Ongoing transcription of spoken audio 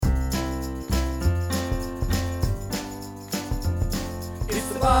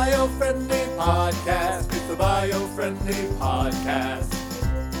bio-friendly podcast. It's the bio-friendly podcast.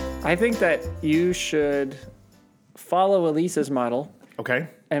 I think that you should follow Elisa's model. Okay.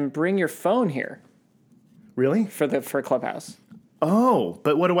 And bring your phone here. Really? For Clubhouse. Oh,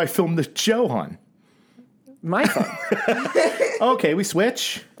 but what do I film the show on? My phone. Okay, we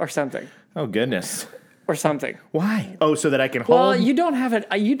switch. Or something. Oh, goodness. Or something. Why? Oh, so that I can hold? Well, you don't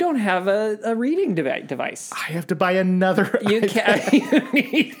have a reading device. I have to buy another You iPad. You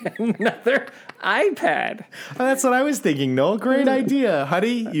need another iPad. Oh, that's what I was thinking, Noel. Great idea.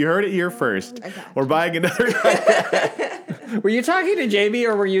 Honey, you heard it here first. We're buying another iPad. Were you talking to Jamie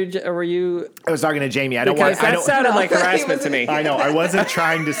or were you? I was talking to Jamie. That sounded like harassment to me. I know. I wasn't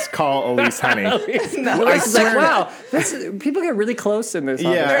trying to call Elise honey. Elise is like, wow, people get really close in this.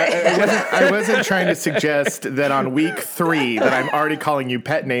 Yeah, I wasn't trying to suggest that on week 3 that I'm already calling you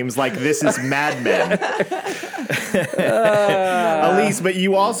pet names like this is Mad Men. Elise, but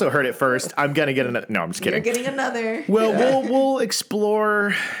you also heard it first. I'm gonna get another. No, I'm just kidding. You're getting another. Well, we'll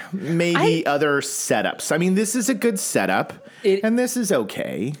explore maybe other setups. I mean, this is a good setup, and this is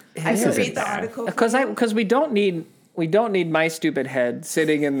okay. I should read the article because we don't need my stupid head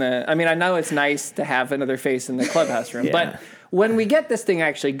sitting in the. I mean, I know it's nice to have another face in the clubhouse room, but when we get this thing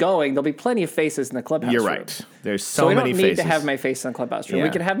actually going, there'll be plenty of faces in the clubhouse room. You're right. There's so many faces. So we don't need to have my face in the clubhouse room. Yeah. We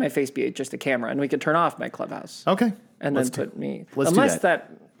could have my face be just a camera, and we could turn off my clubhouse. Okay. And then put me. Let's unless do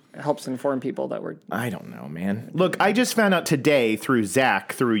that. helps inform people that we're. I don't know, man. Look, I just found out today through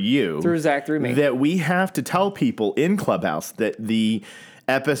Zach, through you. Through Zach, through me. That we have to tell people in Clubhouse that the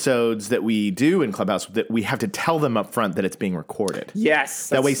episodes that we do in Clubhouse, that we have to tell them up front that it's being recorded. Yes.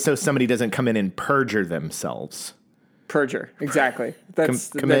 That way so somebody doesn't come in and perjure themselves. Perjure, exactly.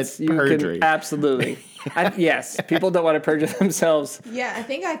 Commit perjury. Absolutely. Yes, people don't want to perjure themselves. Yeah, I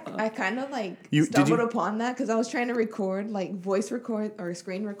think I kind of stumbled upon that because I was trying to record, voice record or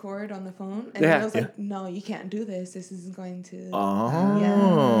screen record on the phone. And then I was like, no, you can't do this. This is going to... Oh.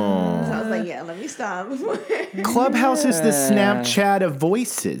 Yeah. So I was like, let me stop. Clubhouse is the Snapchat of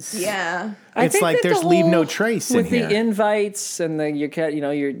voices. Yeah. It's like there's leave no trace in here. With the invites and you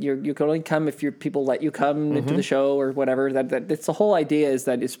can only come if your people let you come into the show or whatever. That it's the whole idea is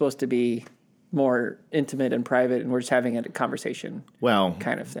that it's supposed to be more intimate and private, and we're just having a conversation. Well,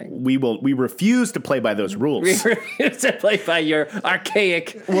 kind of thing. We refuse to play by those rules. We refuse to play by your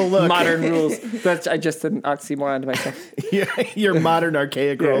archaic, modern rules. That's just an oxymoron to myself. Your modern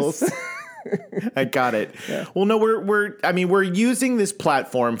archaic rules. I got it. Yeah. Well, no, we're using this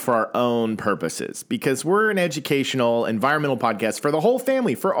platform for our own purposes because we're an educational, environmental podcast for the whole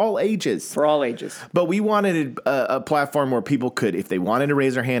family, for all ages. For all ages. But we wanted a platform where people could, if they wanted to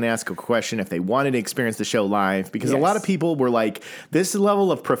raise their hand, ask a question, if they wanted to experience the show live, because a lot of people were like, this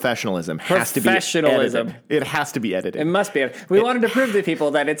level of professionalism has to be edited. It has to be edited. It must be edited. We wanted to prove to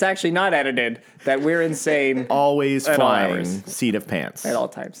people that it's actually not edited, that we're insane. Always flying seat of pants. At all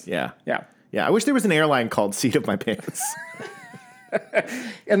times. Yeah. Yeah. Yeah, I wish there was an airline called Seat of My Pants.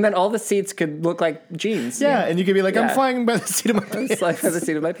 And then all the seats could look like jeans. Yeah, and you could be like, I'm flying by the seat of my pants. It's like by the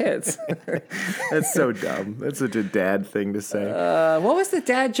seat of my pants. That's so dumb. That's such a dad thing to say. What was the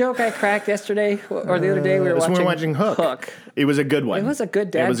dad joke I cracked yesterday or the other day? We were watching Hook. It was a good one. It was a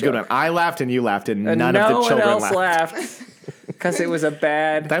good dad joke. It was a good one. I laughed and you laughed and none of the children laughed. No one else laughed. Because it was a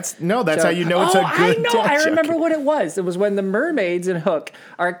bad That's joke. how you know it's a good dad joke. I remember what it was. It was when the mermaids in Hook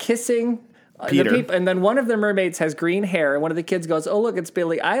are kissing... Peter. And then one of the mermaids has green hair, and one of the kids goes, "Oh, look, it's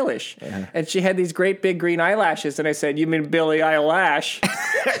Billie Eilish." Yeah. And she had these great big green eyelashes, and I said, "You mean Billie Eyelash?"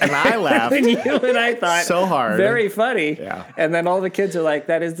 And I laughed. And you and I thought, so hard. Very funny. Yeah. And then all the kids are like,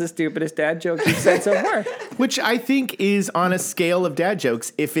 "That is the stupidest dad joke you've said so far." Which I think is on a scale of dad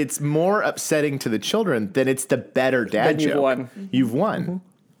jokes, if it's more upsetting to the children, then it's the better dad joke. You've won. You've won. Mm-hmm.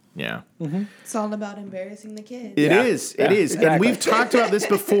 Yeah. Mm-hmm. It's all about embarrassing the kids. It is. Exactly. And we've talked about this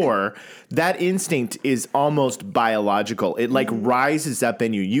before. That instinct is almost biological. It rises up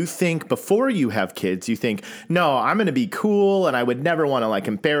in you. You think before you have kids, you think, no, I'm going to be cool and I would never want to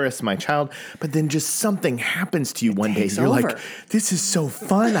embarrass my child. But then just something happens to you one day. You're like, this is so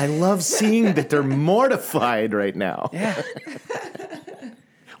fun. I love seeing that they're mortified right now. Yeah.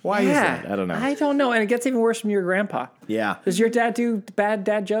 Why is that? I don't know. I don't know. And it gets even worse from your grandpa. Yeah. Does your dad do bad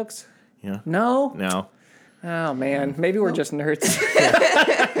dad jokes? Yeah. No? No. Oh, man. Maybe we're just nerds.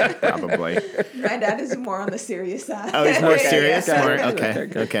 Probably. My dad is more on the serious side. Oh, he's more serious? Yeah.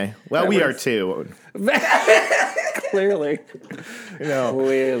 Okay. Well, we are too. Clearly.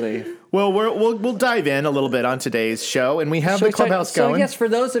 Clearly. Well, we'll dive in a little bit on today's show, and we have the Clubhouse going. So, yes, for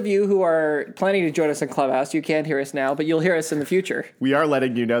those of you who are planning to join us in Clubhouse, you can't hear us now, but you'll hear us in the future. We are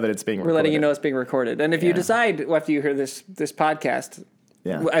letting you know that it's being recorded. We're letting you know it's being recorded. And if you decide after you hear this podcast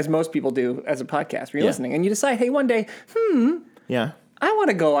as most people do as a podcast, where you're listening, and you decide, hey, one day, I want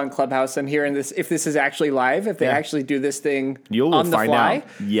to go on Clubhouse and hear if this is actually live, if they actually do this thing on the fly. Out.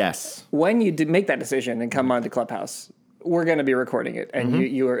 Yes. When you make that decision and come onto Clubhouse, we're going to be recording it, and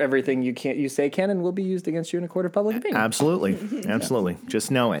you are everything you say can and will be used against you in a court of public opinion. Absolutely, absolutely. Just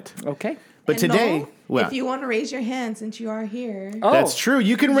know it. Okay. But today, if you want to raise your hand since you are here, that's true.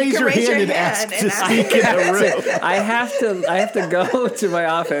 You can raise your hand and ask to speak in the room. I have to go to my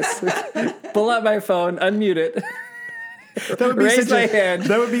office, pull out my phone, unmute it. That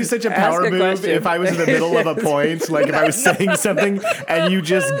would be such a power move if I was in the middle of a point, like if I was saying something and you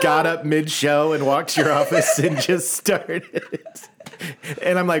just got up mid-show and walked to your office and just started.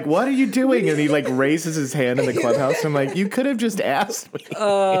 And I'm like, what are you doing? And he like raises his hand in the Clubhouse. I'm like, you could have just asked me.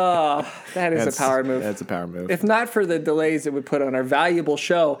 Oh, that's a power move. That's a power move. If not for the delays it would put on our valuable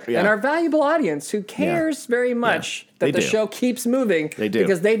show and our valuable audience who cares very much that the show keeps moving. They do.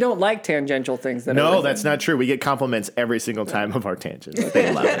 Because they don't like tangential things. No, that's not true. We get compliments every single time of our tangents.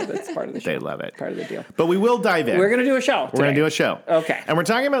 They love it. That's part of the show. They love it. Part of the deal. But we will dive in. We're going to do a show today. We're going to do a show. Okay. And we're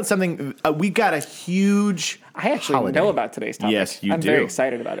talking about something, we got a huge I actually holiday. know about today's topic. Yes, you I'm do. very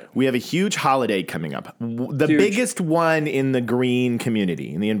excited about it. We have a huge holiday coming up. The biggest one in the green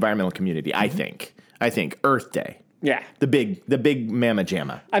community, in the environmental community, I think. Earth Day. Yeah. The big mamma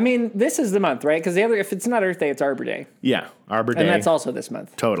jamma. I mean, this is the month, right? Because if it's not Earth Day, it's Arbor Day. Yeah, Arbor Day. And that's also this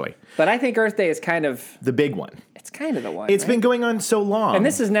month. Totally. But I think Earth Day is kind of the big one. It's kind of the one. It's been going on so long. And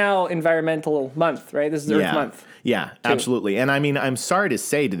this is now environmental month, right? This is Earth month. Yeah, absolutely. And I mean, I'm sorry to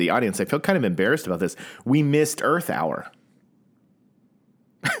say to the audience, I feel kind of embarrassed about this. We missed Earth Hour.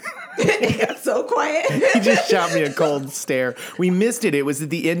 It got so quiet. He just shot me a cold stare. We missed it. It was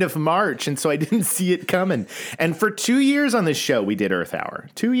at the end of March, and so I didn't see it coming. And for 2 years on this show, we did Earth Hour.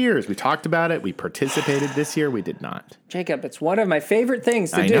 2 years. We talked about it. We participated. This year, we did not. Jacob, it's one of my favorite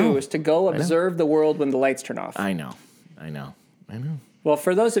things to do is to go observe the world when the lights turn off. I know. Well,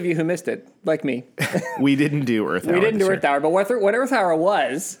 for those of you who missed it, like me. We didn't do Earth Hour. We didn't do Earth Hour, but what Earth Hour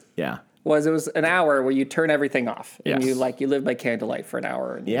was... Yeah. It was an hour where you turn everything off and Yes. you live by candlelight for an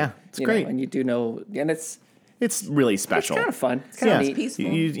hour. And it's great. And you do know, and it's really special. It's kind of fun. It's kind of neat. Peaceful.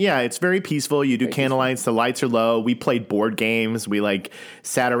 It's very peaceful. You do candlelights. The lights are low. We played board games. We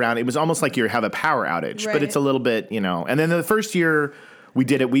sat around. It was almost like you have a power outage, but it's a little bit, And then the first year we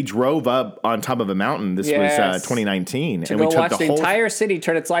did it, we drove up on top of a mountain. This was 2019. And we took watch the entire city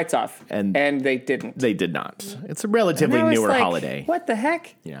turn its lights off. And they didn't. They did not. It's a relatively newer holiday. What the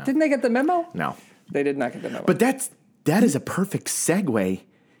heck? Yeah. Didn't they get the memo? No. They did not get the memo. But that is a perfect segue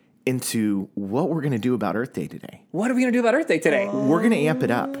into what we're going to do about Earth Day today. What are we going to do about Earth Day today? We're going to amp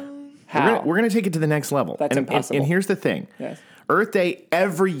it up. How? We're going to take it to the next level. That's impossible. And here's the thing. Yes. Earth Day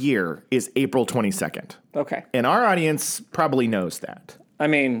every year is April 22nd. Okay. And our audience probably knows that. I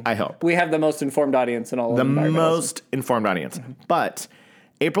mean, I hope. We have the most informed audience in all of the most informed audience. Mm-hmm. But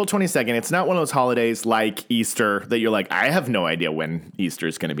April 22nd, it's not one of those holidays like Easter that you're like, I have no idea when Easter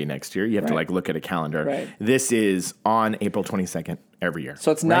is going to be next year. You have to look at a calendar. Right. This is on April 22nd every year.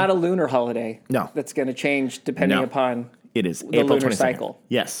 So it's not a lunar holiday. No. That's going to change depending upon it is the April lunar 22nd. Cycle.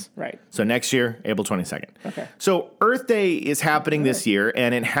 Yes. Right. So next year, April 22nd. Okay. So Earth Day is happening this year,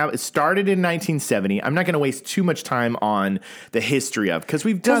 and it started in 1970. I'm not going to waste too much time on the history of, because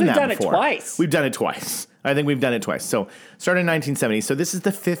we've done that before. We've done it twice. We've done it twice. I think we've done it twice. So started in 1970. So this is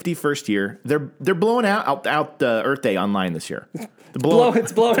the 51st year. They're blowing out the Earth Day online this year. It's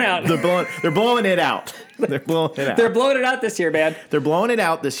blown out. They're blowing it out. They're blowing it out. They're blowing it out this year, man. They're blowing it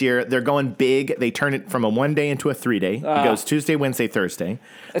out this year. They're going big. They turn it from a 1 day into a 3 day. It goes Tuesday, Wednesday, Thursday.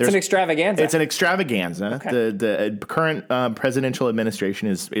 It's an extravaganza. It's an extravaganza. Okay. The current presidential administration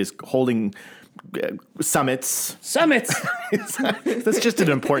is holding summits. That's just an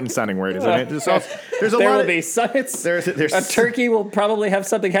important sounding word, isn't it? There will be summits. There's a turkey will probably have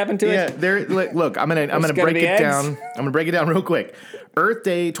something happen to it. Look, I'm gonna break it down. I'm gonna break it down real quick. Earth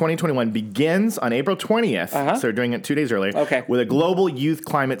Day 2021 begins on April 20th, so they're doing it 2 days earlier, with a global youth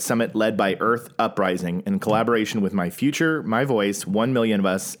climate summit led by Earth Uprising in collaboration with My Future, My Voice, 1 million of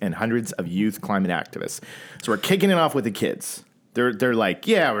us, and hundreds of youth climate activists. So we're kicking it off with the kids. They're like,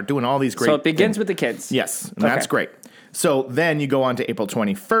 we're doing all these great So it begins things with the kids. Yes, and that's great. So then you go on to April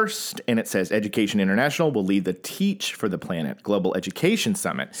 21st, and it says Education International will lead the Teach for the Planet Global Education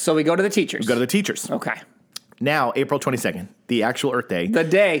Summit. So we go to the teachers. Okay. Now, April 22nd, the actual Earth Day. The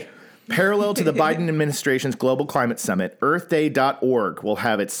day. Parallel to the Biden administration's Global Climate Summit, earthday.org will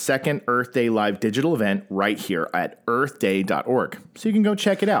have its second Earth Day live digital event right here at earthday.org. So you can go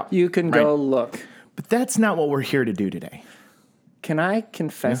check it out. You can go look. But that's not what we're here to do today. Can I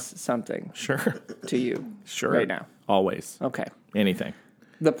confess something? Sure. To you. Sure. Right now. Always. Okay. Anything.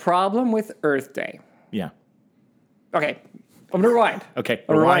 The problem with Earth Day. Yeah. Okay. I'm going to rewind. Okay.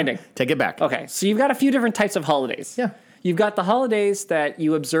 I'm rewinding. Take it back. Okay. So you've got a few different types of holidays. Yeah. You've got the holidays that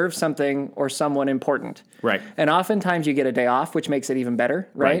you observe something or someone important. Right. And oftentimes you get a day off, which makes it even better,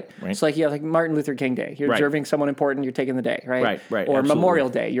 right? Right. So like you have like Martin Luther King Day. You're observing someone important, you're taking the day, right? Right. Or Absolutely. Memorial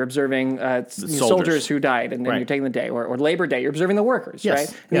Day, you're observing soldiers who died and you're taking the day. Or Labor Day, you're observing the workers, right?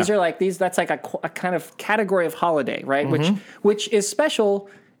 And these are like that's like a kind of category of holiday, right? Which is special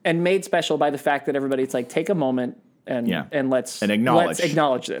and made special by the fact that everybody's like, take a moment and let's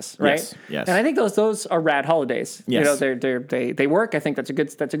acknowledge this, right? Yes. And I think those are rad holidays. Yes. You know, they work. I think that's a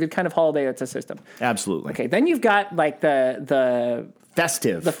good kind of holiday. That's a system. Absolutely. Okay. Then you've got like the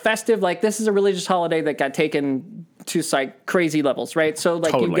festive. Like this is a religious holiday that got taken to like crazy levels, right? So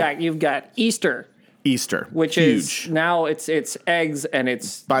like you've got Easter, which huge. Is now it's eggs and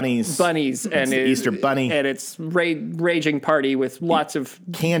it's bunnies and the Easter bunny and it's raging party with lots of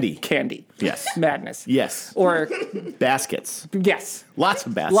candy. Yes, madness. Yes, or baskets. Yes, lots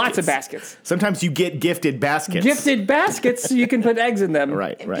of baskets. Sometimes you get gifted baskets. So you can put eggs in them.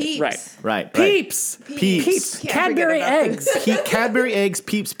 Right. Peeps. Cadbury eggs. Cadbury eggs.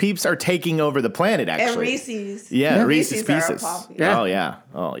 Peeps are taking over the planet. Actually, and Reese's. Yeah, Reese's Pieces. Yeah.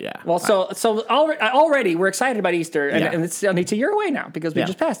 Oh yeah. Well, so already we're excited about Easter, and it's a year away now because we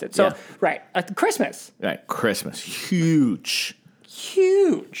just passed it. So Christmas. Right, Christmas, huge.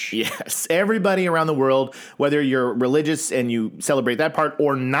 Yes, everybody around the world, whether you're religious and you celebrate that part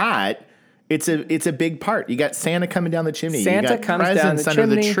or not, it's a big part. You got Santa coming down the chimney. Santa you got comes presents down the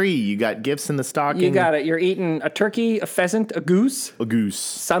under chimney. the tree. You got gifts in the stocking. You got it. You're eating a turkey, a pheasant, a goose,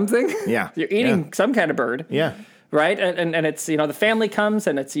 something. Yeah, You're eating some kind of bird. Yeah. Right, and it's the family comes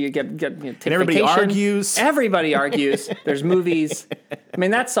and it's you get take and everybody vacation. argues. Everybody argues. There's movies. I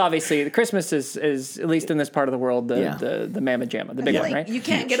mean, that's obviously the Christmas is at least in this part of the world the mamma jamma, the big one, right? You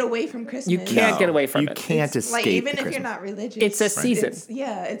can't get away from Christmas. You can't get away from it. You can't escape. Like even if Christmas. you're not religious, it's a season.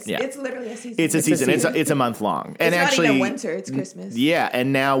 It's literally a season. It's a season. It's a month long, and it's actually not even winter. It's Christmas. Yeah,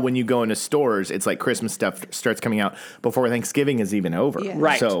 and now when you go into stores, it's like Christmas stuff starts coming out before Thanksgiving is even over. Yeah.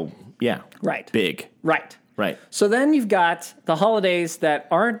 Right. So big. Right. So then you've got the holidays that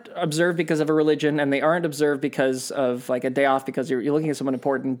aren't observed because of a religion, and they aren't observed because of like a day off because you're looking at someone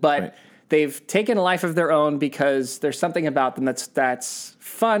important, but they've taken a life of their own because there's something about them that's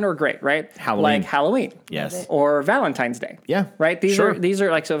fun or great, right? Like Halloween. Yes. Or Valentine's Day. Yeah. Right? These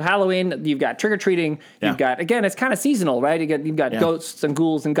are like, so Halloween, you've got trick-or-treating, you've got, again, it's kind of seasonal, right? You've got ghosts and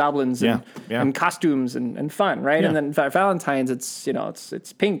ghouls and goblins and costumes and fun, right? Yeah. And then Valentine's,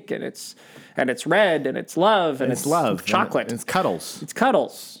 it's pink and it's red and it's love and it's love, chocolate. And it's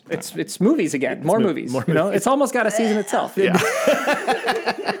cuddles. It's movies again. More movies. It's almost got a season itself. Yeah.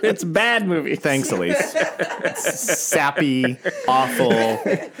 It's bad movies. Thanks, Elise. Sappy, awful,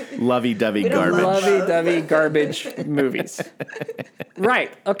 lovey-dovey garbage. Lovey-dovey garbage movies.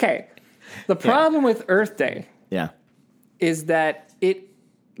 Right. Okay. The problem with Earth Day is that it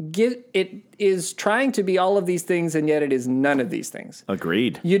is trying to be all of these things, and yet it is none of these things.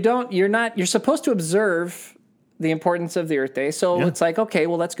 Agreed. You're supposed to observe the importance of the Earth Day. So it's like, okay,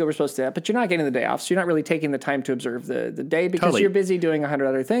 well, let's go. We're supposed to do that, but you're not getting the day off. So you're not really taking the time to observe the day because you're busy doing 100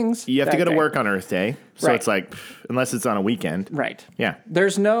 other things. You have to go to work on Earth Day. So it's like, unless it's on a weekend. Right. Yeah.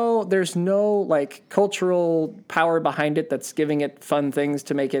 There's no like cultural power behind it that's giving it fun things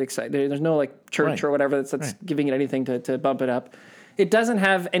to make it exciting. There's no like church or whatever that's giving it anything to bump it up. It doesn't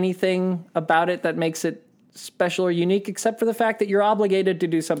have anything about it that makes it special or unique except for the fact that you're obligated to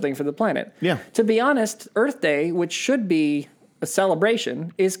do something for the planet. Yeah. To be honest, Earth Day, which should be a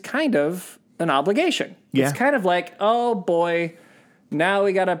celebration, is kind of an obligation. Yeah. It's kind of like, oh boy, now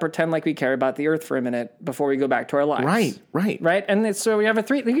we got to pretend like we care about the Earth for a minute before we go back to our lives. Right. And so we have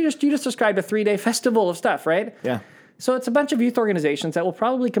you just described a 3-day festival of stuff, right? Yeah. So it's a bunch of youth organizations that will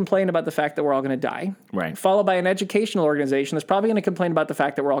probably complain about the fact that we're all going to die. Right. Followed by an educational organization that's probably going to complain about the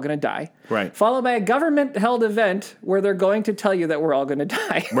fact that we're all going to die. Right. Followed by a government-held event where they're going to tell you that we're all going to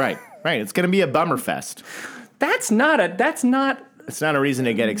die. Right. It's going to be a bummer fest. It's not a reason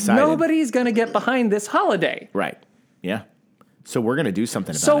to get excited. Nobody's going to get behind this holiday. Right. Yeah. So we're going to do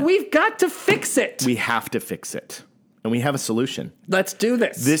something about it. So we've got to fix it. We have to fix it. And we have a solution. Let's do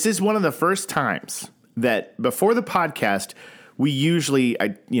this. This is one of the first times that before the podcast, we usually,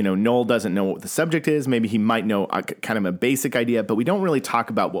 Noel doesn't know what the subject is. Maybe he might know kind of a basic idea, but we don't really talk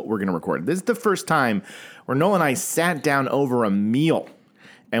about what we're going to record. This is the first time where Noel and I sat down over a meal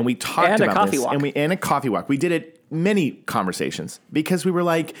and we talked about this. And a coffee walk. We did it many conversations because we were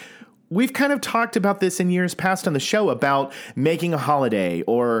like, we've kind of talked about this in years past on the show about making a holiday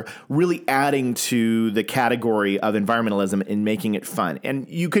or really adding to the category of environmentalism and making it fun. And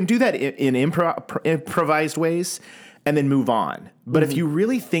you can do that in improvised ways and then move on. But if you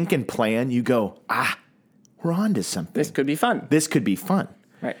really think and plan, you go, we're on to something. This could be fun. This could be fun.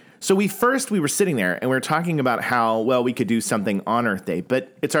 Right. So we were sitting there and we were talking about how, well, we could do something on Earth Day,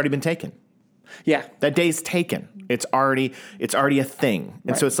 but it's already been taken. Yeah. That day's taken. It's already a thing.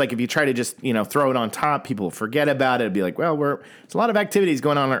 And so it's like if you try to just, throw it on top, people will forget about it. It'd be like, well, there's a lot of activities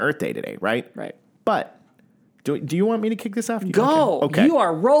going on Earth Day today, right? Right. But do you want me to kick this off? Go. Okay. You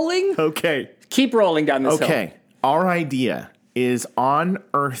are rolling. Okay. Keep rolling down this hill. Okay. Our idea is on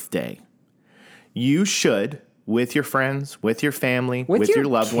Earth Day, you should, with your friends, with your family, with your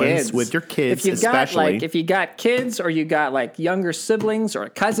loved ones, with your kids, especially. If you got kids or you got younger siblings or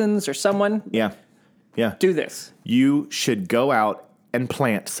cousins or someone. Yeah. Do this. You should go out and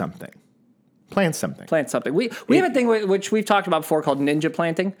plant something. Plant something. We have a thing which we've talked about before called ninja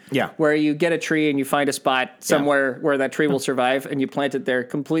planting. Yeah. Where you get a tree and you find a spot somewhere where that tree will survive and you plant it there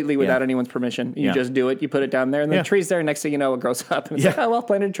completely without anyone's permission. You just do it. You put it down there and the tree's there. Next thing you know, it grows up. And it's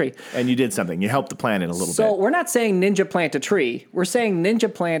planted a tree. And you did something. You helped the planet a little bit. So we're not saying ninja plant a tree. We're saying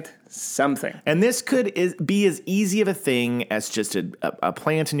ninja plant something. And this could be as easy of a thing as just a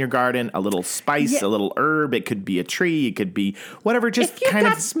plant in your garden, a little spice, a little herb. It could be a tree. It could be whatever. Just if you've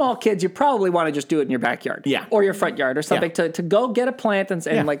got small kids, you probably want to just do it in your backyard, or your front yard, or something to go get a plant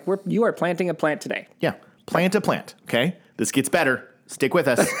and you are planting a plant today. Yeah, plant a plant. Okay, this gets better. Stick with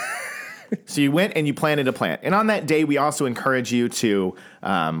us. So you went and you planted a plant, and on that day, we also encourage you to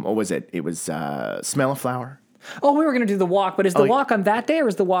what was it? It was smell a flower. Oh, we were going to do the walk, but is the walk on that day or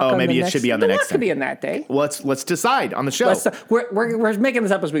is the walk on the next day? Maybe it should be on the next day. The walk could be on that day. Well, let's decide on the show. We're making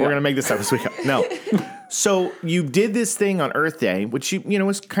this up as we go. We're going to make this up as we go. No. So you did this thing on Earth Day, which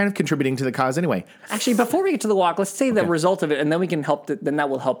was kind of contributing to the cause anyway. Actually, before we get to the walk, let's say the result of it, and then we can help. Then that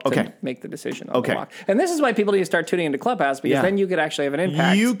will help to make the decision on the walk. And this is why people need to start tuning into Clubhouse, because then you could actually have an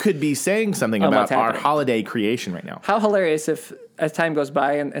impact. You could be saying something about our holiday creation right now. How hilarious if, as time goes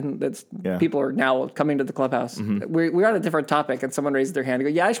by and people are now coming to the Clubhouse, we're on a different topic, and someone raises their hand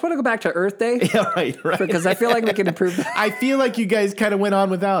and go, I just want to go back to Earth Day. Yeah, right. Because I feel like we can improve that. I feel like you guys kind of went on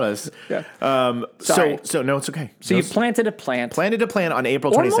without us. Yeah. Sorry. So no, it's okay. So you planted a plant. Planted a plant on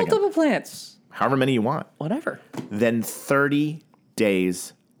April 22nd. Or multiple plants. However many you want. Whatever. Then 30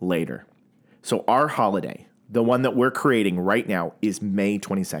 days later. So our holiday, the one that we're creating right now, is May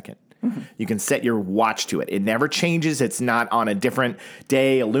 22nd. Mm-hmm. You can set your watch to it. It never changes. It's not on a different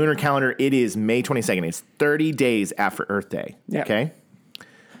day, a lunar calendar. It is May 22nd. It's 30 days after Earth Day. Yeah. Okay?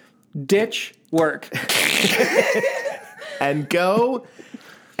 Ditch work. And go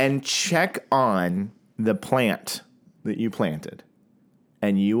and check on the plant that you planted,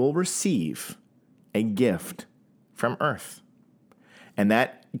 and you will receive a gift from Earth. And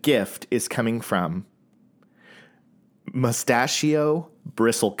that gift is coming from Mustachio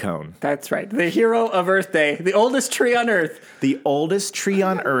Bristlecone. That's right. The hero of Earth Day. The oldest tree on Earth. The oldest tree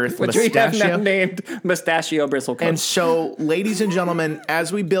on Earth. Which we have now named Mustachio Bristlecone. And so, ladies and gentlemen,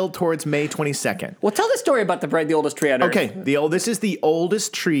 as we build towards May 22nd. Well, tell the story about the oldest tree on Earth. Okay. This is the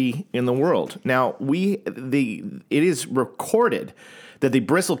oldest tree in the world. Now, it is recorded that the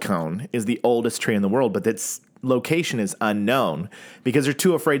bristlecone is the oldest tree in the world, but its location is unknown because they're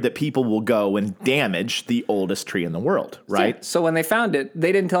too afraid that people will go and damage the oldest tree in the world, right? So when they found it,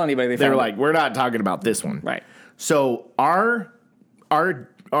 they didn't tell anybody they were like, we're not talking about this one. Right. So our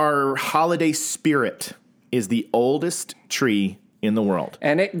holiday spirit is the oldest tree in the world.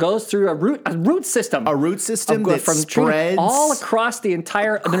 And it goes through a root system. A root system that spreads all across the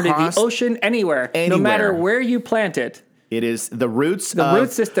entire, under the ocean, anywhere. No matter where you plant it. It is the roots the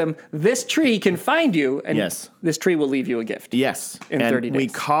root system. This tree can find you, and this tree will leave you a gift. Yes. In 30 days. We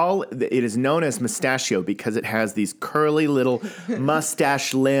call it is known as mustachio because it has these curly little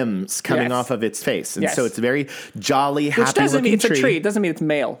mustache limbs coming off of its face. And so it's a very jolly, happy Which doesn't mean it's tree. A tree. It doesn't mean it's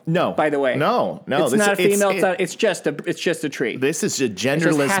male. No. By the way. No. It's not a female. It's just a tree. This is a genderless being.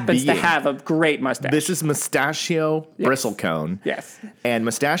 It just happens to have a great mustache. This is Mustachio Bristlecone. Yes. And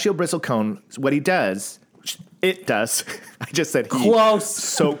Mustachio Bristlecone, what he does... It does. I just said he. Close.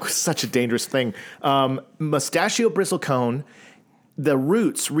 Such a dangerous thing. Mustachio bristlecone, the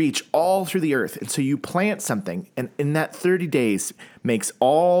roots reach all through the earth. And so you plant something, and in that 30 days, makes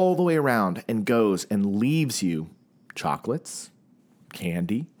all the way around and goes and leaves you chocolates,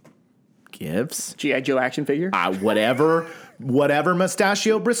 candy, gifts. G.I. Joe action figure? Whatever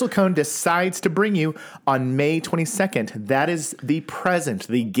Mustachio Bristlecone decides to bring you on May 22nd, that is the present,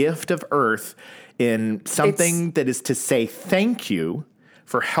 the gift of Earth in something that is to say thank you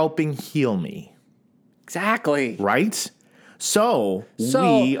for helping heal me. Exactly. Right? So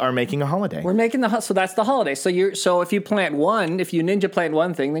we are making a holiday. We're making so that's the holiday. So if you ninja plant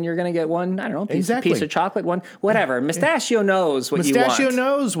one thing, then you're going to get one, I don't know, piece of chocolate, one, whatever. Mustachio knows what you want. Mustachio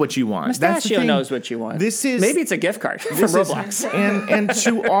knows what you want. Mustachio knows what you want. Maybe it's a gift card from Roblox. And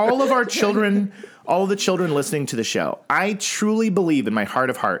to all of our children, all of the children listening to the show, I truly believe in my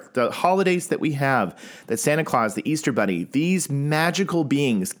heart of heart, the holidays that we have, that Santa Claus, the Easter Bunny, these magical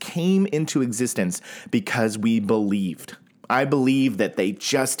beings came into existence because we believed. I believe that they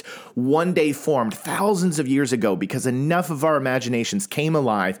just one day formed thousands of years ago because enough of our imaginations came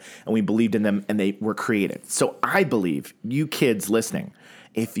alive and we believed in them and they were created. So I believe, you kids listening,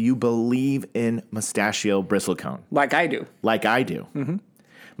 if you believe in Mustachio Bristlecone. Like I do. Mm-hmm.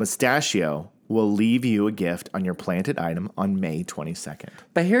 Mustachio will leave you a gift on your planted item on May 22nd.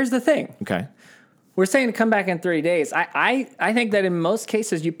 But here's the thing. Okay. We're saying to come back in 30 days. I think that in most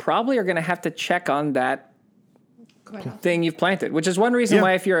cases, you probably are going to have to check on that thing you've planted, which is one reason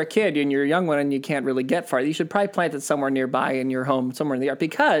why if you're a kid and you're a young one and you can't really get far, you should probably plant it somewhere nearby in your home, somewhere in the yard,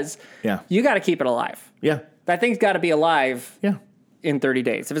 because you got to keep it alive. Yeah. That thing's got to be alive in 30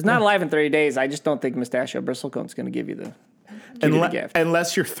 days. If it's not alive in 30 days, I just don't think Mustachio Bristlecone's going to give you the gift.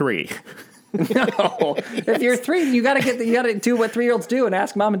 Unless you're 3. No, if you're 3, you got to do what 3-year-olds do and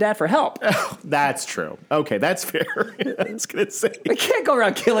ask mom and dad for help. Oh, that's true. Okay, that's fair. I was gonna say we can't go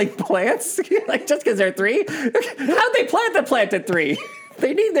around killing plants like just because they're 3. How'd they plant the plant at 3?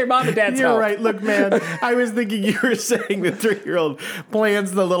 They need their mom and dad's help. You're right. Look, man, I was thinking you were saying the 3-year-old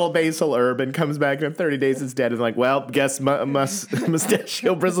plants the little basil herb and comes back in 30 days it's dead and like, well, guess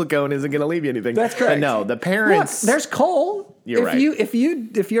Mustachio Bristlecone isn't going to leave you anything. That's correct. But no, the parents. Look, there's coal. You're right.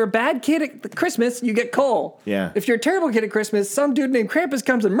 If you're a bad kid at Christmas, you get coal. Yeah. If you're a terrible kid at Christmas, some dude named Krampus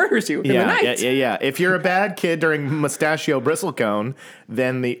comes and murders you in the night. Yeah. If you're a bad kid during Mustachio Bristlecone,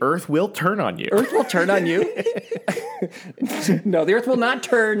 then the earth will turn on you. Earth will turn on you. No, the earth will not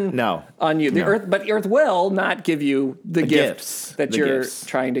turn on you. But the earth will not give you the gifts that you're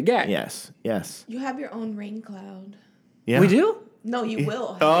trying to get. Yes. You have your own rain cloud. Yeah. We do? No, you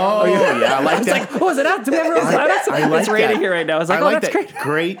will. Oh, yeah, I like that. Like, is it out? Do we have a rain cloud? It's raining here right now. I was like, that's great.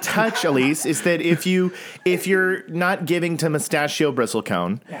 Great touch, Elise, is that if you're not giving to Mustachio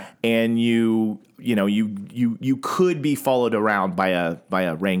Bristlecone and you could be followed around by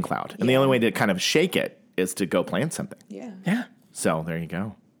a rain cloud. And the only way to kind of shake it is to go plant something. Yeah. So there you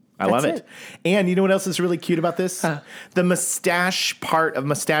go. I love it. And you know what else is really cute about this? The mustache part of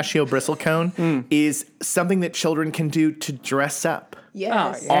Mustachio Bristlecone is something that children can do to dress up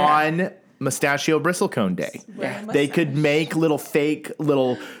on Mustachio Bristlecone Day. They could make little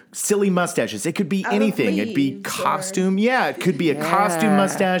silly mustaches. It could be anything. It'd be costume. It could be a costume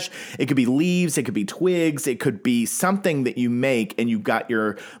mustache. It could be leaves. It could be twigs. It could be something that you make and you got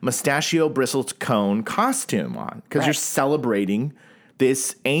your Mustachio Bristlecone costume on because you're celebrating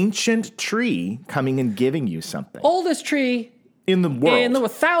this ancient tree coming and giving you something. Oldest tree in the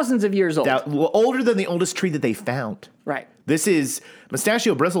world. Thousands of years old. Older than the oldest tree that they found. Right. This is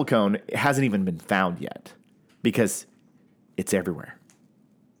Mustachio Bristlecone hasn't even been found yet because it's everywhere.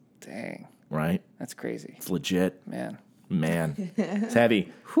 Dang. Right? That's crazy. It's legit. Man. It's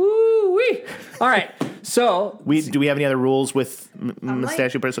heavy. Whoo-wee. All right. So do we have any other rules with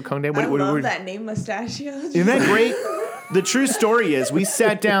Mustachio Bristlecone Day? I love that name, Mustachio. Isn't that great? The true story is we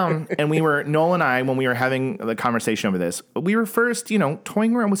sat down and Noel and I, when we were having the conversation over this, we were first,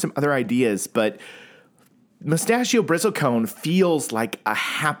 toying around with some other ideas, but Mustachio Bristlecone feels like a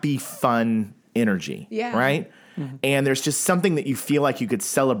happy, fun energy. Yeah. Right? Mm-hmm. And there's just something that you feel like you could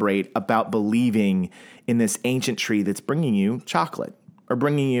celebrate about believing in this ancient tree that's bringing you chocolate or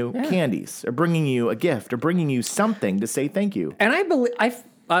bringing you candies or bringing you a gift or bringing you something to say thank you. And I believe,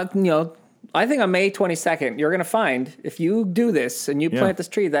 I think on May 22nd, you're going to find, if you do this and you plant this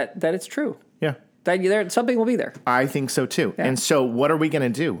tree, that it's true. Yeah. That something will be there. I think so, too. Yeah. And so what are we going to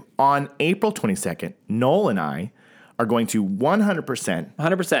do? On April 22nd, Noel and I are going to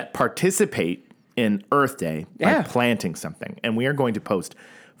 100% participate in Earth Day by planting something. And we are going to post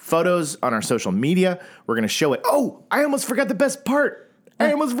photos on our social media. We're going to show it. Oh, I almost forgot the best part.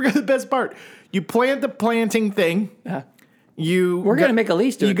 You plant the planting thing. We're going to make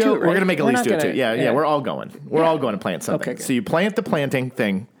Elise do it too, right? We're going to make Elise do it too. Yeah, we're all going. We're all going to plant something. Okay, so you plant the planting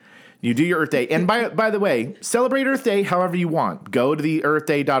thing. You do your Earth Day. And by the way, celebrate Earth Day however you want. Go to the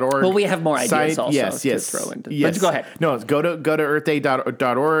earthday.org. Well, we have more ideas site. also to throw into. Yes. But go ahead. No, go to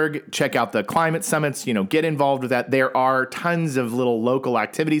earthday.org. Check out the climate summits. Get involved with that. There are tons of little local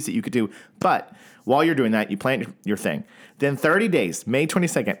activities that you could do. But while you're doing that, you plant your thing. Then 30 days, May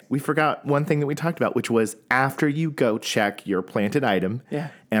 22nd, we forgot one thing that we talked about, which was after you go check your planted item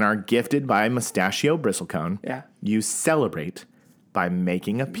and are gifted by Mustachio Bristlecone, you celebrate by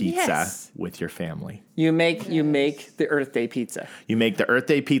making a pizza with your family. You make the Earth Day pizza. You make the Earth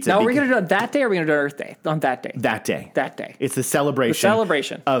Day pizza. Now, are we going to do it on that day or are we going to do Earth Day? On that day. That day. That day. It's the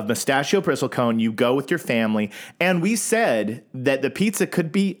celebration of Mustachio Bristlecone. You go with your family. And we said that the pizza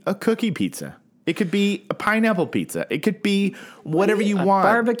could be a cookie pizza. It could be a pineapple pizza. It could be whatever you want.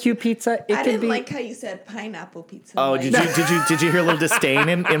 Barbecue pizza. I didn't like how you said pineapple pizza. Oh, did you hear a little disdain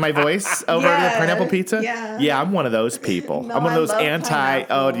in my voice over the pineapple pizza? Yeah, I'm one of those people. No, I'm one of those pineapple.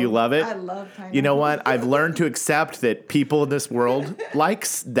 Oh, do you love it? I love pineapple. You know what? I've learned to accept that people in this world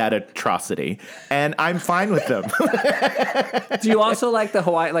likes that atrocity, and I'm fine with them. Do you also like the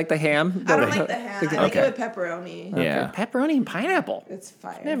Hawaii, like the ham? I don't like the ham. I like it with pepperoni. Yeah, pepperoni and pineapple. It's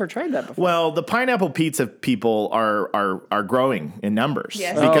fire. I've never tried that before. Well, the pineapple pizza people are growing in numbers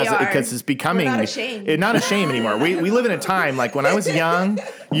because it's becoming. We're not ashamed. It's not a shame anymore. We live in a time like when I was young,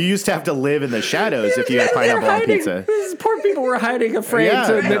 you used to have to live in the shadows if you had pineapple on pizza. These poor people were hiding, afraid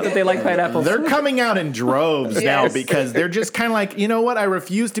to admit that they like pineapples. They're coming out in droves now because they're just kind of like, you know what? I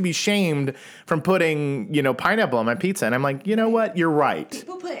refuse to be shamed from putting, pineapple on my pizza. And I'm like, you know what? You're right.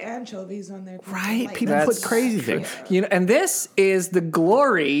 People put anchovies on their pizza. Right? Like, People put crazy things. And this is the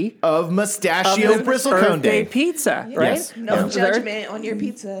glory of Mustachio Bristlecone Day pizza, right? Yes. No judgment on your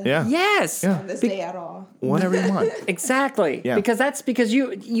pizza. Yeah. Yes. On this day at all. Whatever you want. Exactly. Yeah. Because on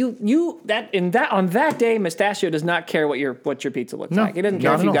that day, Mustachio does not care what your pizza looks like. It doesn't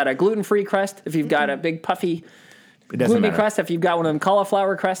care if you've got a gluten-free crust, if you've got a big puffy gloomy crust, if you've got one of them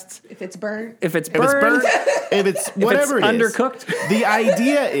cauliflower crusts. If it's burnt. If it's whatever if it's undercooked. The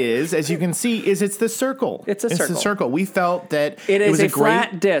idea is, as you can see, it's the circle. It's a circle. We felt that it was a great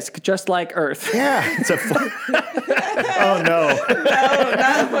flat disc, just like Earth. Yeah, it's a flat. Oh no! No,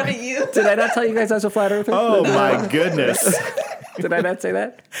 not one of you. Did I not tell you guys I was a flat earther? Oh my goodness! Did I not say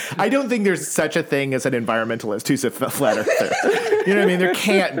that? I don't think there's such a thing as an environmentalist who's a flat earther. You know what I mean? There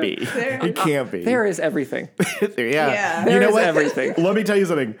can't be. It can't be. There is everything. Yeah. There you know is what? everything. Let me tell you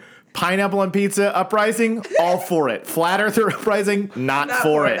something. Pineapple on pizza uprising, all for it. Flat earther uprising, not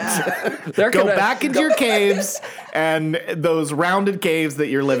for it. Go back into your caves and those rounded caves that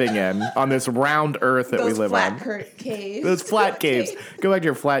you're living in on this round earth that we live on. Caves. Those flat caves. Go back to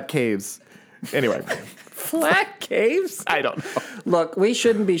your flat caves. Anyway. Flat caves? I don't know. Look, we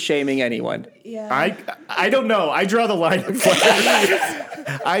shouldn't be shaming anyone. Yeah. I don't know. I draw the line at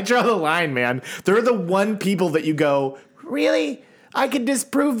flat. I draw the line, man. They're the one people that you go, really? I could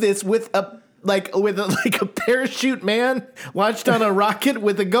disprove this with a parachute man launched on a rocket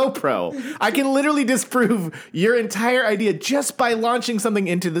with a GoPro. I can literally disprove your entire idea just by launching something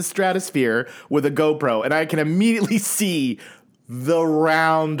into the stratosphere with a GoPro, and I can immediately see the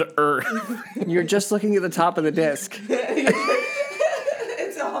round Earth. You're just looking at the top of the disc.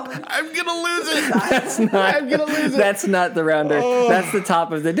 I'm gonna lose it. I'm gonna lose it. That's not the round Earth. Oh. That's the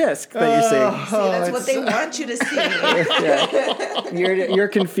top of the disc that you're seeing. See, that's what they want you to see. Yeah. You're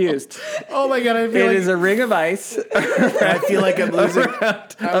confused. Oh my god! It is a ring of ice. I feel like I'm losing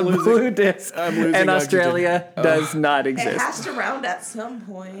a blue disc, and Australia does not exist. It has to round at some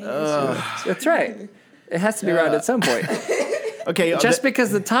point. That's right. It has to be round at some point. Okay, just because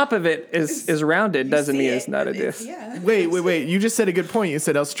the top of it is rounded doesn't mean it's not a disc. Wait. You just said a good point. You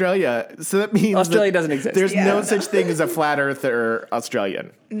said Australia. So that means Australia doesn't exist. There's no such thing as a flat earther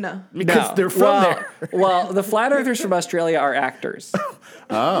Australian. No. Because they're from there. Well, the flat earthers from Australia are actors.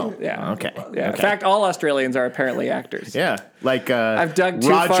 Oh. Yeah. Okay. Yeah. Okay. In fact, all Australians are apparently actors. Yeah. Like I've dug too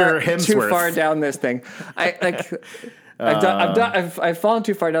far down this thing. I've fallen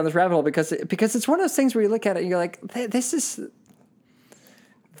too far down this rabbit hole because it's one of those things where you look at it and you're like, this is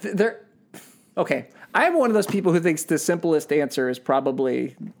okay. I'm one of those people who thinks the simplest answer is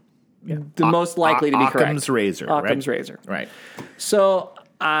probably the most likely to be correct. Occam's razor. Occam's razor. Right. So,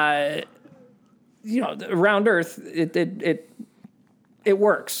 around Earth, it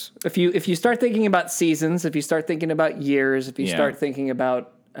works. If you start thinking about seasons, if you start thinking about years, if you start thinking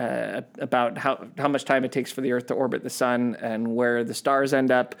about how much time it takes for the Earth to orbit the sun and where the stars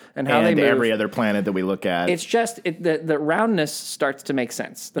end up and how they move. Every other planet that we look at. It's just the roundness starts to make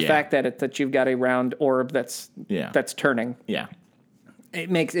sense. The fact that you've got a round orb that's turning. Yeah. It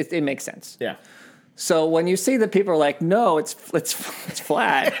makes sense. Yeah. So when you see that people are like, no, it's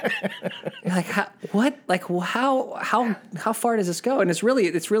flat, you're like, what? Like, how far does this go? And it's really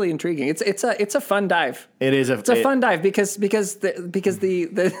intriguing. It's a fun dive. It is a fun dive because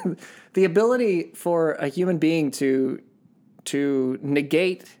the ability for a human being to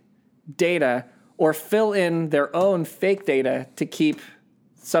negate data or fill in their own fake data to keep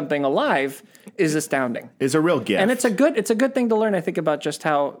something alive is astounding. Is a real gift. And it's a good thing to learn, I think, about just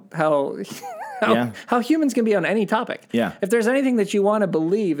how humans can be on any topic. Yeah. If there's anything that you want to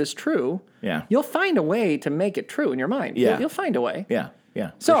believe is true, yeah, you'll find a way to make it true in your mind. Yeah. You'll find a way. Yeah.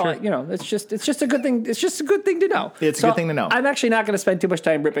 Yeah. So, it's just a good thing. It's just a good thing to know. It's a good thing to know. I'm actually not going to spend too much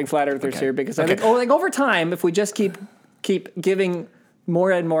time ripping flat earthers here because I think over time, if we just keep giving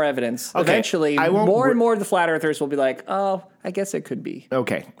more and more evidence, eventually more and more of the flat earthers will be like, oh, I guess it could be.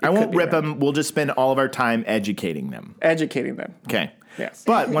 Okay. I won't rip them. We'll just spend all of our time educating them. Okay. Yes.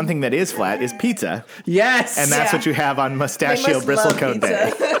 But one thing that is flat is pizza. Yes. And that's what you have on Mustachio Bristlecone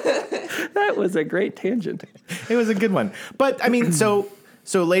Day. That was a great tangent. It was a good one. But I mean, so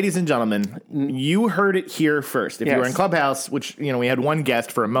ladies and gentlemen, you heard it here first. If you were in Clubhouse, which we had one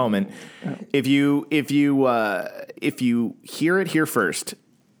guest for a moment, if you hear it here first,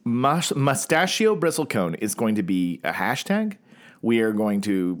 Mustachio Bristlecone is going to be a hashtag. We are going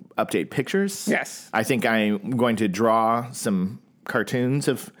to update pictures. Yes. I think I'm going to draw some cartoons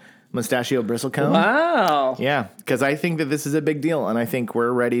of Mustachio Bristlecone. Wow. Yeah, because I think that this is a big deal, and I think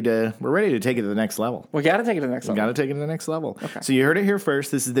we're ready to take it to the next level. We got to take it to the next level. We got to take it to the next level. Okay. So you heard it here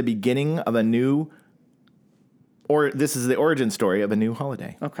first. This is the beginning of this is the origin story of a new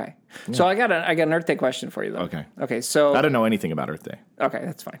holiday. Okay. Yeah. So I got an Earth Day question for you, though. Okay. So I don't know anything about Earth Day. Okay,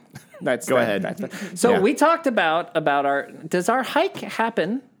 that's fine. Go ahead. That's fine. So we talked about does our hike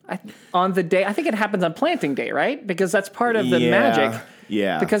happen on the day? I think it happens on planting day, right? Because that's part of the magic.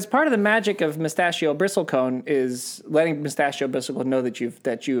 Yeah. Because part of the magic of Mustachio Bristlecone is letting Mustachio Bristlecone know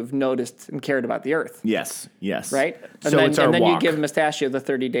that you've noticed and cared about the earth. Yes. Right? And then you give Mustachio the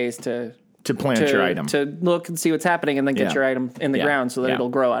 30 days to plant your item. To look and see what's happening and then get your item in the ground so that it'll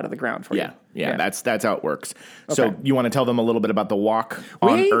grow out of the ground for you. Yeah. That's how it works. Okay. So you want to tell them a little bit about the walk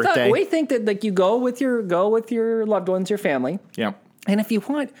on Earth Day? We think that you go with your loved ones, your family. Yeah. And if you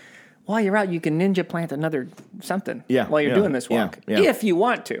want, while you're out, you can ninja plant another something while you're doing this walk. Yeah. If you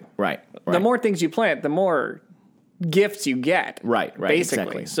want to. Right. The more things you plant, the more gifts you get. Right.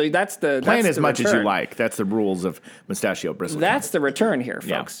 Basically. Exactly. So that's plant as much return. as you like. That's the rules of Mustachio Bristlecone. That's the return here,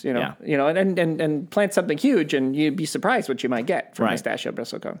 folks. And plant something huge, and you'd be surprised what you might get from Mustachio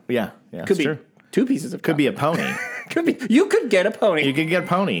Bristlecone. Yeah. Could be true. 2 pieces of Could be a pony. You could get a pony. You could get a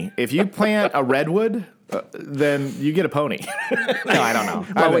pony. If you plant a redwood, then you get a pony. No, I don't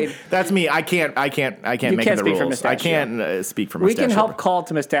know. Wait. That's me. I can't make the rules. I can't speak for Mustachio. We can help call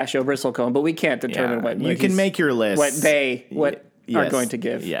to Mustachio Bristlecone, but we can't determine what you can make your list. What are going to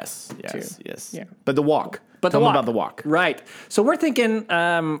give. Yes. Yeah. But the walk. Tell them about the walk. Right. So we're thinking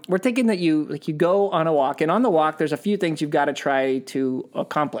that you go on a walk, and on the walk, there's a few things you've got to try to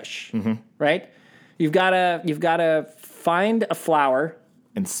accomplish. Mm-hmm. Right. You've got to find a flower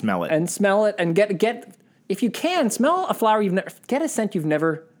and smell it, and get if you can smell a flower get a scent you've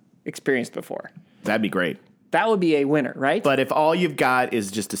never experienced before. That'd be great. That would be a winner, right? But if all you've got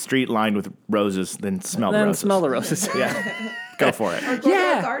is just a street lined with roses, then smell the roses. Smell the roses. Yeah. Go for it. Or go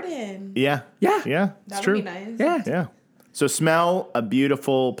to a garden. Yeah. It's true. That would be nice. Yeah. So smell a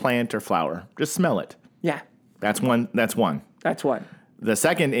beautiful plant or flower. Just smell it. Yeah. That's one. The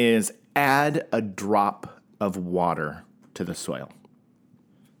second is add a drop of water to the soil.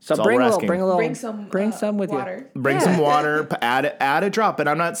 So bring some with water. you. Bring some water. Add a drop. And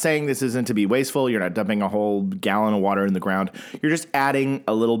I'm not saying this isn't to be wasteful. You're not dumping a whole gallon of water in the ground. You're just adding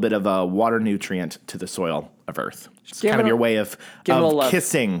a little bit of a water nutrient to the soil of Earth. It's kind of your way of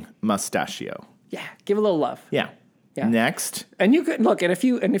kissing Mustachio. Yeah, give a little love. Yeah. Next, and you could look, and if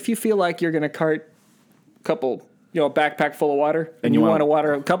you feel like you're going to cart a couple, a backpack full of water, and you want to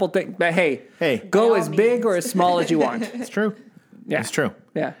water a couple things, but hey, go as big or as small as you want. It's true. Yeah, it's true.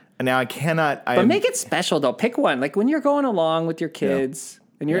 Yeah. And now I cannot. But make it special though. Pick one. Like when you're going along with your kids,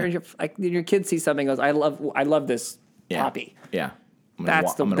 and your kid sees something, goes, I love this poppy. Yeah.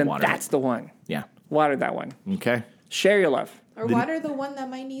 That's the one. Yeah. Water that one. Okay. Share your love. Or water the one that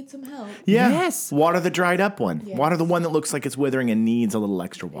might need some help. Yeah. Yes. Water the dried up one. Yes. Water the one that looks like it's withering and needs a little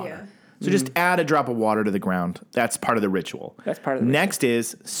extra water. Yeah. So just add a drop of water to the ground. That's part of the ritual. Next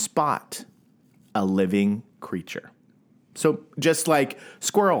is spot a living creature. So just like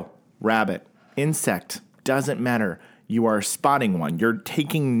squirrel, rabbit, insect, doesn't matter. You are spotting one. You're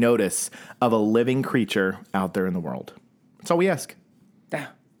taking notice of a living creature out there in the world. That's all we ask. Yeah.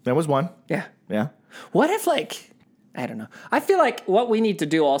 That was one. Yeah. Yeah. What if, like, I don't know. I feel like what we need to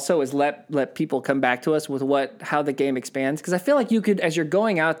do also is let people come back to us with how the game expands. Because I feel like you could, as you're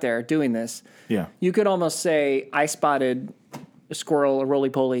going out there doing this, you could almost say, I spotted a squirrel, a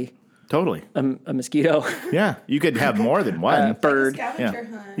roly-poly. Totally. A mosquito. Yeah. You could have more than one. Bird. Like a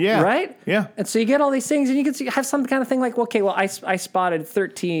scavenger hunt. Yeah. Right? Yeah. And so you get all these things, and you can have some kind of thing like, okay, well, I spotted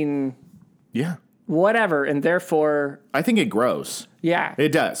 13 whatever, and therefore... I think it grows. Yeah.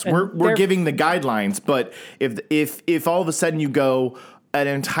 It does. We're giving the guidelines, but if all of a sudden you go, an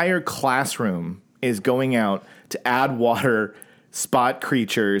entire classroom is going out to add water, spot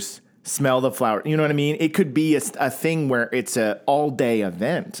creatures, smell the flower. You know what I mean? It could be a thing where it's a all-day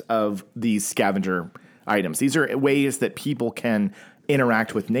event of these scavenger items. These are ways that people can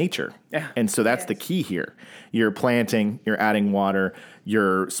interact with nature. Yeah. And so that's the key here. You're planting, you're adding water,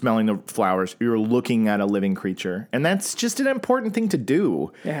 you're smelling the flowers, you're looking at a living creature. And that's just an important thing to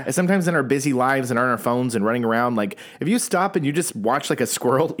do. Yeah. And sometimes in our busy lives and on our phones and running around, like if you stop and you just watch like a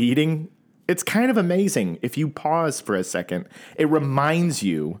squirrel eating, it's kind of amazing. If you pause for a second, it reminds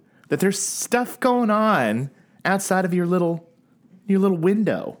you that there's stuff going on outside of your little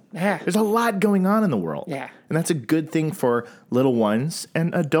window. Yeah. There's a lot going on in the world. Yeah. And that's a good thing for little ones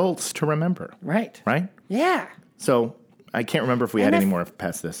and adults to remember. Right. Right? Yeah. So I can't remember if we had any more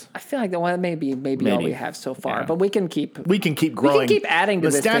past this. I feel like that maybe all we have so far, but we can keep growing. We can keep adding to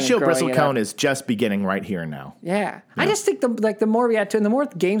this thing. Mustachio Bristlecone is just beginning right here and now. Yeah. I just think the more we add to it, and the more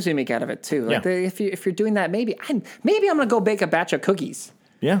games we make out of it too. Like if you're doing that, maybe I'm gonna go bake a batch of cookies.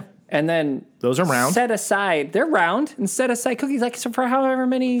 Yeah. And then those are round. They're round, and set aside cookies for however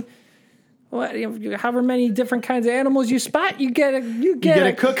many different kinds of animals you spot, you get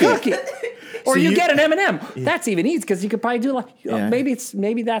a cookie. Or you get an M&M. That's even easy because you could probably do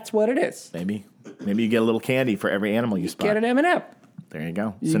maybe that's what it is. Maybe you get a little candy for every animal you spot. Get an M&M. There you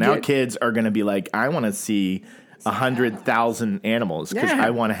go. So now kids are going to be like, I want to see 100,000 animals because I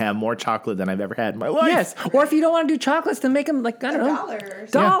want to have more chocolate than I've ever had in my life. Yes. Or if you don't want to do chocolates, then make them like, I don't know.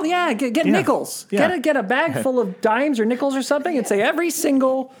 $1. Yeah. Get nickels. Yeah. Get a bag full of dimes or nickels or something and say every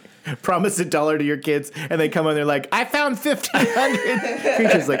single... Promise $1 to your kids, and they come in, they're like, I found 1,500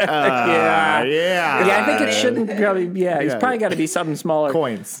 creatures. Like, yeah, I think it shouldn't probably. Yeah, it's probably got to be something smaller.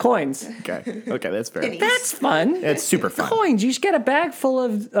 Coins. Okay, that's fair. That's fun. It's super fun. Coins. You just get a bag full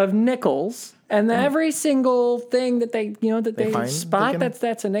of nickels, and every single thing that they spot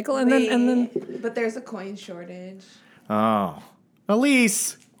that's a nickel, and then. But there's a coin shortage. Oh,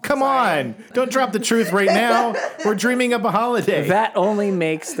 Elise. Come on. Don't drop the truth right now. We're dreaming up a holiday. That only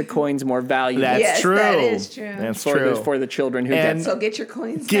makes the coins more valuable. That's true. That is true. That's true. For the children who So get your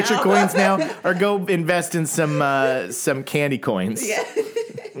coins Get your coins now or go invest in some candy coins. Yeah.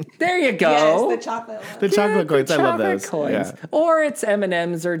 There you go. Yes, the chocolate ones. The chocolate coins. I love those. Coins. Yeah. Or it's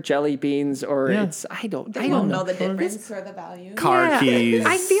M&Ms or jelly beans or it's I don't know the difference or the value. Car keys.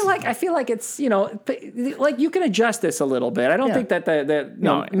 I feel like it's like you can adjust this a little bit. I don't think that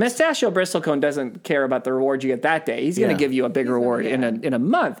Mustachio Bristlecone doesn't care about the reward you get that day. He's going to give you a big reward in a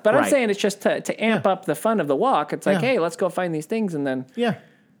month. But I'm saying it's just to amp up the fun of the walk. It's like, hey, let's go find these things and then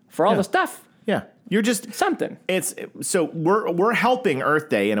for all the stuff. Yeah. You're just something. So we're helping Earth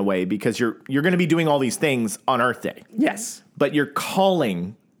Day in a way because you're going to be doing all these things on Earth Day. Yes. But you're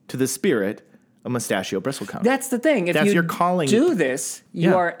calling to the spirit of Mustachio Bristlecone. That's the thing. If you do this,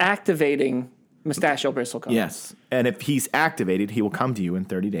 you are activating Mustachio Bristlecone. Yes. And if he's activated, he will come to you in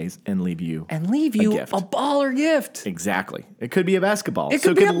 30 days and leave you a baller gift. Exactly. It could be a basketball. It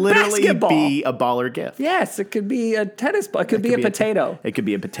could literally be a baller gift. Yes, it could be a tennis ball. It could be a potato. It could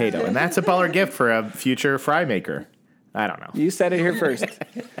be a potato. And that's a baller gift for a future fry maker. I don't know. You said it here first.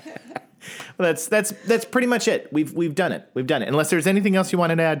 Well, that's pretty much it. We've done it. Unless there's anything else you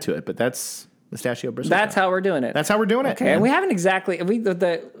wanted to add to it, but that's Mustachio Bristlecone. That's how we're doing it. Okay, and we haven't exactly.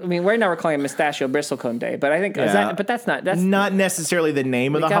 Right now we're calling it Mustachio Bristlecone Day, but I think that's not necessarily the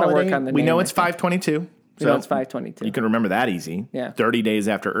name of the holiday. Work on the we name, know it's 5/22. So it's 5/22. You can remember that easy. Yeah. 30 days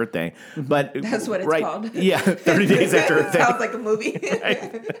after Earth Day. But that's what it's called. Yeah, 30 days after Earth Day. Sounds like a movie.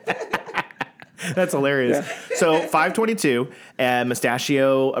 That's hilarious. Yeah. So 5/22,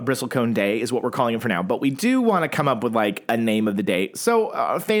 Mustachio Bristlecone Day is what we're calling it for now. But we do want to come up with like a name of the day. So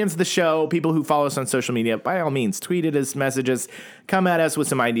fans of the show, people who follow us on social media, by all means, tweet at us, message us, come at us with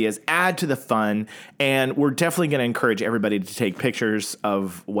some ideas, add to the fun. And we're definitely going to encourage everybody to take pictures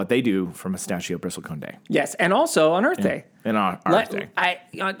of what they do for Mustachio Bristlecone Day. Yes, and also on Earth Day. And on Earth Day.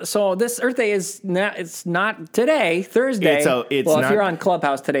 So this Earth Day is not today, Thursday. If you're on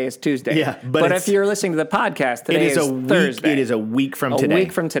Clubhouse, today is Tuesday. Yeah, but if you're listening to the podcast, today is Thursday. It is a week from today. A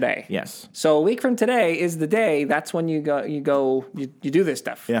week from today. Yes. So a week from today is the day. That's when you do this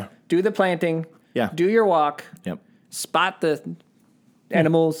stuff. Yeah. Do the planting. Yeah. Do your walk. Yep. Spot the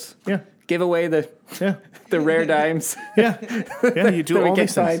animals. Yeah. Give away the rare dimes. Yeah. Yeah. You do all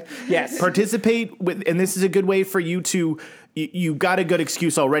these things. Yes. Participate with, and this is a good way for you to. You got a good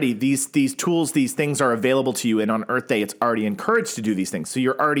excuse already. These tools, these things are available to you, and on Earth Day, it's already encouraged to do these things. So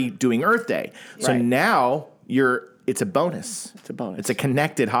you're already doing Earth Day. So now it's a bonus. It's a bonus. It's a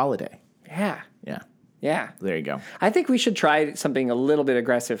connected holiday. Yeah. Yeah. Yeah. There you go. I think we should try something a little bit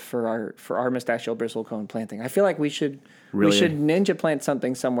aggressive for our mustachio bristle cone planting. I feel like we should ninja plant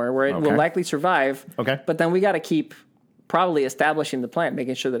something somewhere where it will likely survive. Okay. But then we got to keep probably establishing the plant,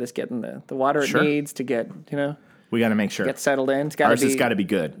 making sure that it's getting the water it needs to get, We got to make sure. Get settled in. Ours has got to be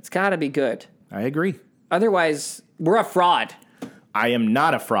good. It's got to be good. I agree. Otherwise, we're a fraud. I am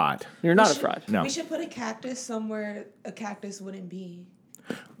not a fraud. You're not a fraud. No. We should put a cactus somewhere a cactus wouldn't be.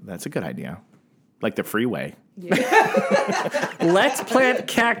 That's a good idea. Like the freeway. Yeah. Let's plant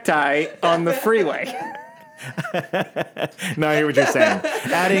cacti on the freeway. No, I hear what you're saying.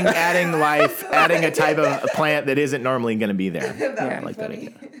 Adding life, adding a type of plant that isn't normally going to be there. I like that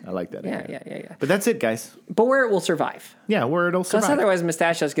idea. I like that idea. Yeah. But that's it, guys. But where it will survive. Yeah, where it'll survive. Because otherwise,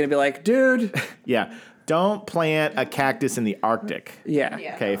 Mustachio's going to be like, dude. Yeah. Don't plant a cactus in the Arctic. Yeah.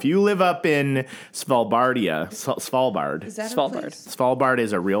 Okay, if you live up in Svalbard. Is that Svalbard. a place? Svalbard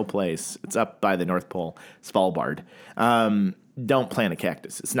is a real place. It's up by the North Pole. Svalbard. Don't plant a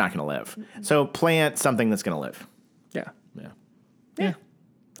cactus. It's not going to live. So plant something that's going to live. Yeah.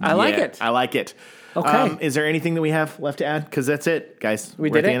 I like it. I like it. Okay. Is there anything that we have left to add? Because that's it, guys. We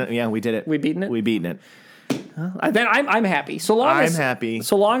did it? Yeah, we did it. We beaten it? We beaten it. Then I'm happy. I'm happy.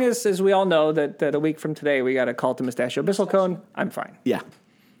 So long as we all know that a week from today we got to call it the mustachio bristlecone, I'm fine. Yeah,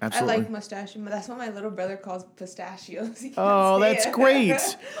 absolutely. I like mustachio, but that's what my little brother calls pistachios. Oh, that's great.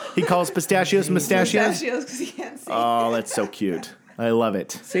 He calls pistachios mustachios? Pistachios because he can't say Oh, that's so cute. I love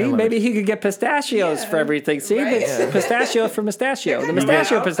it. See, maybe he could get pistachios for everything. See, it's pistachio for mustachio. The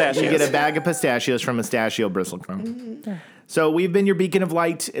mustachio pistachios. You get a bag of pistachios from Mustachio Bristlecone. Mm-hmm. So we've been your beacon of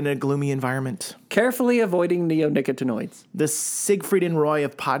light in a gloomy environment. Carefully avoiding neonicotinoids. The Siegfried and Roy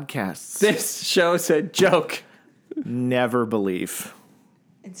of podcasts. This show's a joke. Never believe.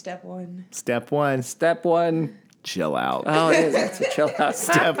 In step one. Step one. Step one. Chill out. Oh, it is. It's a chill out.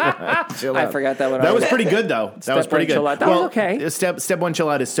 Step one. Chill out. I forgot that one. That was pretty good, though. That was pretty good. Chill out. That was okay. Step one, chill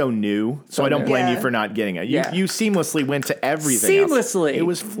out is so new, so I don't blame you for not getting it. You seamlessly went to everything else. Seamlessly. It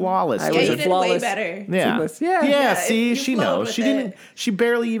was flawless. It Yeah, was you a did flawless. way better. Yeah. Seamless. Yeah. Yeah, see, you she flowed knows. with She didn't. it. She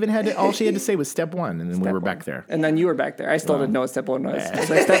barely even had to. All she had to say was step one, and then we were back there. And then you were back there. I still didn't know what step one was. I was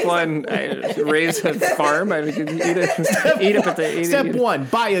like, step one, raise a farm. I could eat a potato. Step one,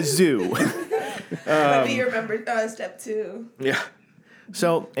 buy a zoo. Maybe you remember step two. Yeah.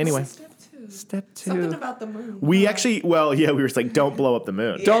 So anyway, Step two. Something about the moon. we actually, we were just like, don't blow up the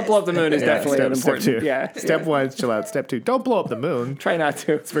moon. Don't blow up the moon is definitely step, an important. Step two. Yeah. Step one, chill out. Step two, don't blow up the moon. Try not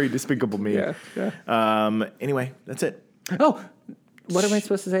to. It's very despicable me. Yeah. Anyway, that's it. Oh, what am I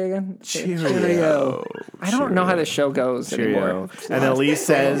supposed to say again? Cheerio. I don't know how the show goes anymore. And then Elise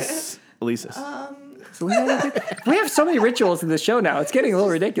says, We have so many rituals in the show now. It's getting a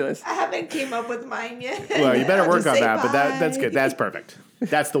little ridiculous. I haven't came up with mine yet. well, you better work Just on say that, but bye. that's good. That's perfect.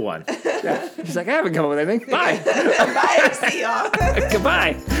 That's the one. Yeah. She's like, I haven't come up with anything. Bye. Bye. See y'all.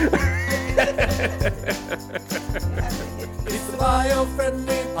 Goodbye. It's the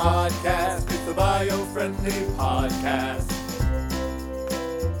bio-friendly podcast. It's the bio-friendly podcast.